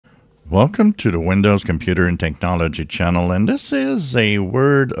Welcome to the Windows Computer and Technology channel, and this is a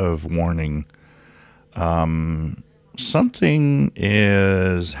word of warning. Something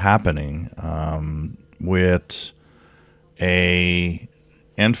is happening with a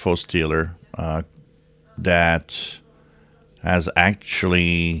info stealer that has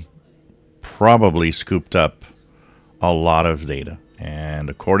actually probably scooped up a lot of data. And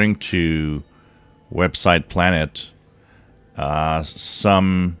according to Website Planet,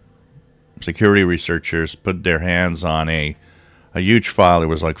 some security researchers put their hands on a huge file. It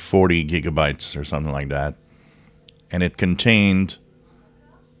was like 40 gigabytes or something like that. And it contained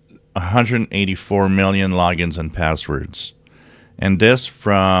 184 million logins and passwords. And this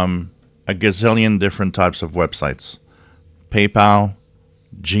from a gazillion different types of websites. PayPal,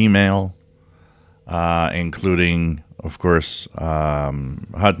 Gmail, including, of course,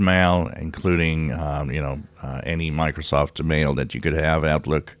 Hotmail, including, any Microsoft mail that you could have,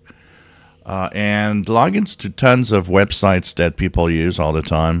 Outlook. And logins to tons of websites that people use all the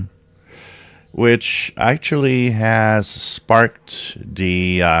time, which actually has sparked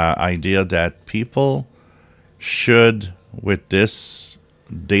the idea that people should, with this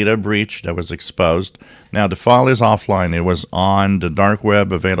data breach that was exposed. Now, the file is offline. It was on the dark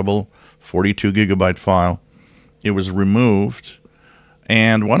web available, 42 gigabyte file. It was removed.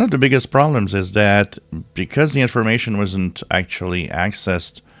 And one of the biggest problems is that because the information wasn't actually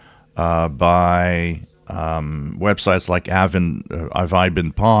accessed by websites like Have I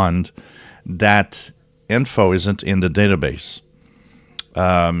Been Pawned, that info isn't in the database.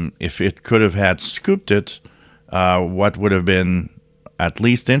 If it could have had scooped it, what would have been at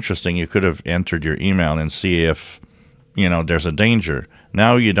least interesting, you could have entered your email and see if, there's a danger.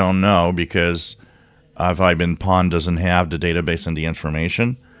 Now you don't know because Have I Been Pawned doesn't have the database and the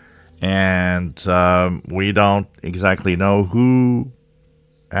information. And we don't exactly know who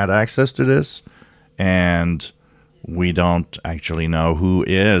had access to this, and we don't actually know who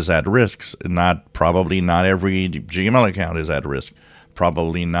is at risk. Probably not every Gmail account is at risk.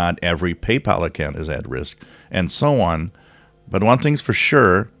 Probably not every PayPal account is at risk, and so on. But one thing's for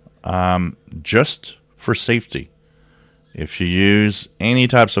sure, just for safety, if you use any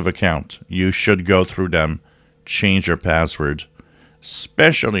types of account, you should go through them, change your password,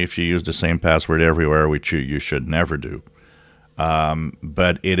 especially if you use the same password everywhere, which you should never do.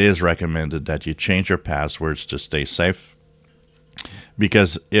 But it is recommended that you change your passwords to stay safe,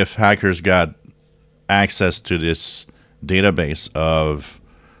 because if hackers got access to this database of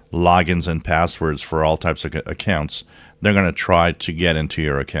logins and passwords for all types of accounts, they're going to try to get into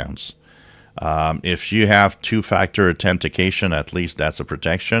your accounts. If you have two-factor authentication, at least that's a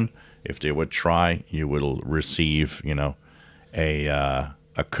protection. If they would try, you will receive,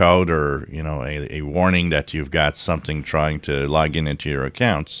 a code or a warning that you've got something trying to log into your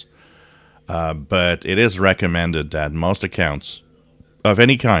accounts. But it is recommended that most accounts of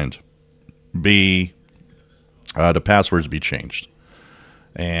any kind the passwords be changed.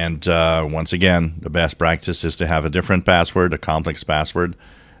 And once again, the best practice is to have a different password, a complex password.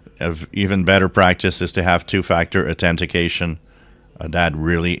 Even better practice is to have two-factor authentication. That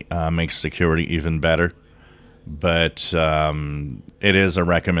really makes security even better. But it is a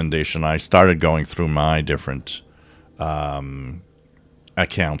recommendation. I started going through my different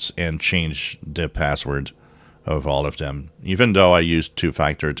accounts and changed the password of all of them, even though I use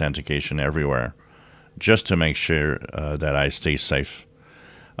two-factor authentication everywhere, just to make sure that I stay safe.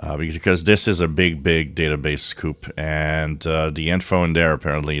 Because this is a big database scoop, and the info in there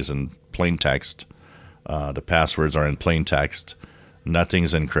apparently is in plain text. The passwords are in plain text.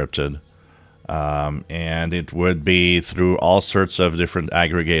 Nothing's encrypted. And it would be through all sorts of different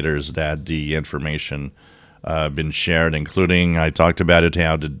aggregators that the information been shared, including, I talked about it,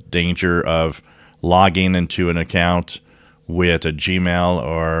 how the danger of logging into an account with a Gmail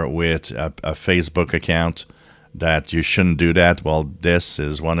or with a Facebook account, that you shouldn't do that. Well, this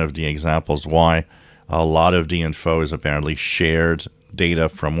is one of the examples why a lot of the info is apparently shared data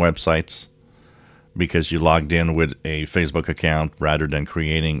from websites, because you logged in with a Facebook account rather than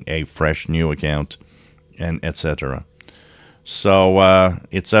creating a fresh new account, and etc. So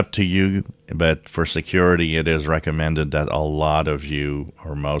it's up to you, but for security, it is recommended that a lot of you,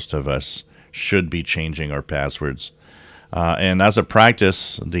 or most of us, should be changing our passwords. And as a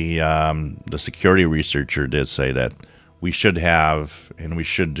practice, the security researcher did say that we should have, and we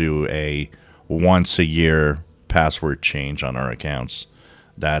should do a once-a-year password change on our accounts.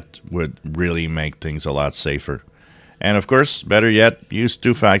 That would really make things a lot safer. And of course, better yet, use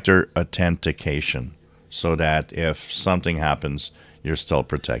two-factor authentication so that if something happens, you're still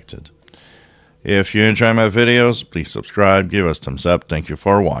protected. If you enjoy my videos, please subscribe, give us thumbs up. Thank you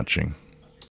for watching.